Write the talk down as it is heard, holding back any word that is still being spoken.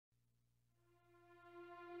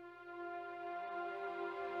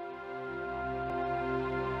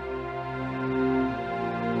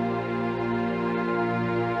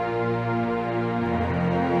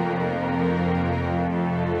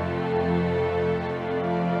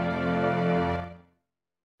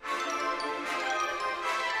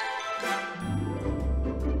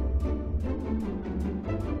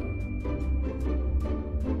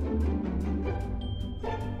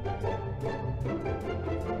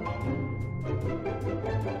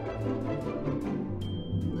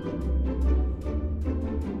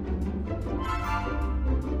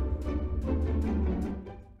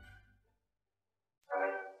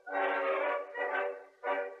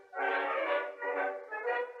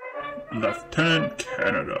Lieutenant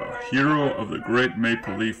Canada, hero of the Great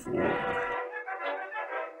Maple Leaf War.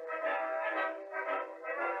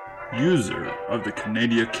 User of the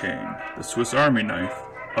Canadian cane, the Swiss Army knife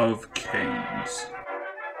of canes.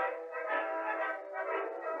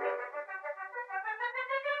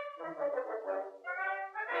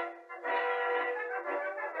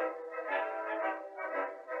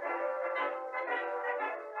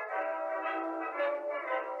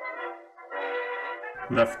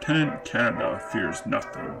 Lieutenant Canada fears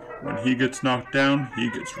nothing. When he gets knocked down, he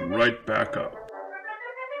gets right back up.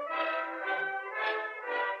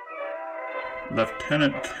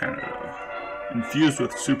 Lieutenant Canada. Infused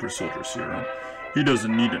with super soldier serum, he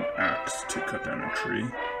doesn't need an axe to cut down a tree.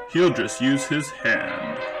 He'll just use his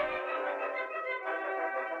hand.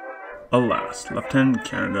 Alas, Lieutenant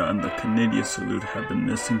Canada and the Canadian salute have been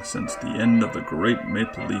missing since the end of the Great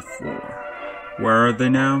Maple Leaf War. Where are they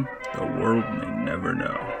now? The world may never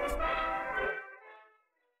know.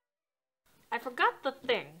 I forgot the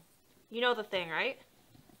thing. You know the thing, right?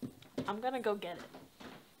 I'm gonna go get it.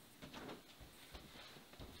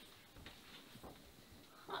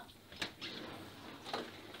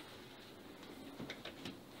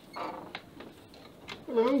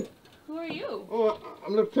 Hello. Who are you? Oh,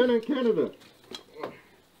 I'm Lieutenant Canada.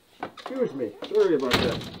 Excuse me. Sorry about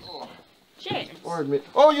that. Oh, James. pardon me.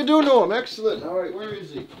 Oh, you do know him. Excellent. All right, where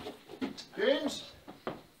is he? James?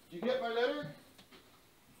 Did you get my letter?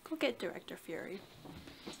 Go get Director Fury.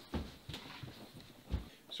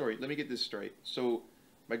 Sorry, let me get this straight. So,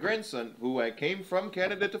 my grandson, who I came from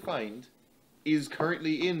Canada to find, is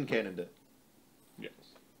currently in Canada. Yes.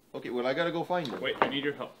 Okay, well, I gotta go find him. Wait, I need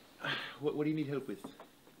your help. What do you need help with?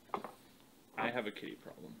 I have a kitty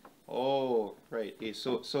problem. Oh, right. Okay,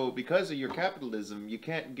 so because of your capitalism, you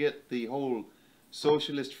can't get the whole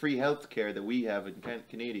socialist free health care that we have in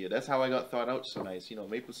Canada. That's how I got thought out so nice. You know,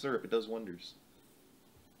 maple syrup, it does wonders.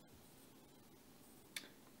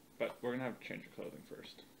 But we're gonna have to change your clothing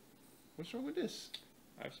first. What's wrong with this?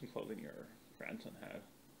 I have some clothing your grandson had.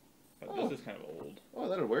 But Oh. this is kind of old. Oh,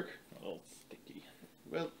 that'll work. A little sticky.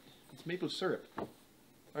 Well, it's maple syrup. All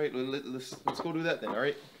right, well, let's go do that then. All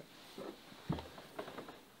right.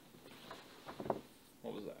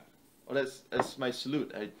 What was that? Oh, that's my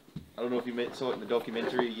salute. I don't know if you saw it in the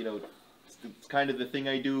documentary. You know, it's kind of the thing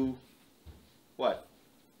I do. What?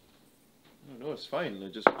 Oh, no, it's fine. I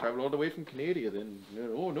just traveled all the way from Canada. Then, you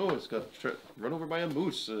know, oh no, it's got run over by a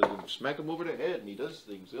moose, smack him over the head, and he does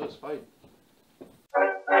things. Oh, it's fine.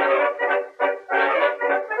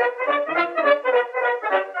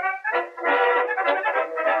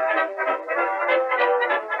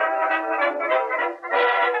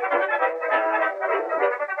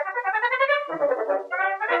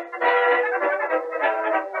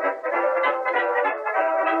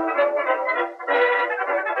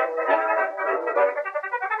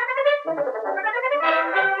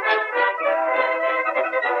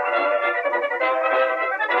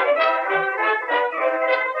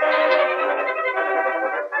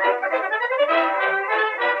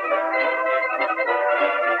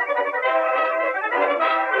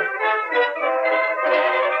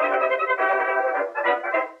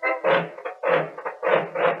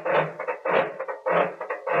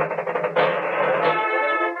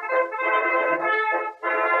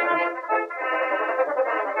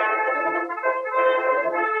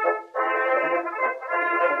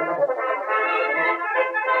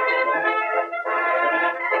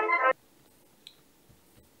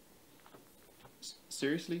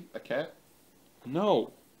 Seriously? A cat?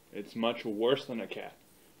 No, it's much worse than a cat.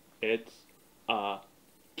 It's a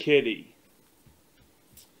kitty.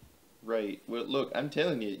 Right. Well, look, I'm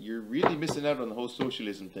telling you, you're really missing out on the whole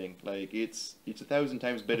socialism thing. Like, it's 1,000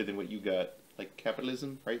 times better than what you got. Like,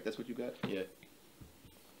 capitalism, right? That's what you got? Yeah.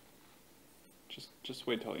 Just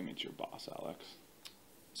wait till you meet your boss, Alex.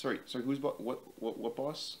 Sorry, who's what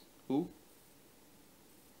boss? Who?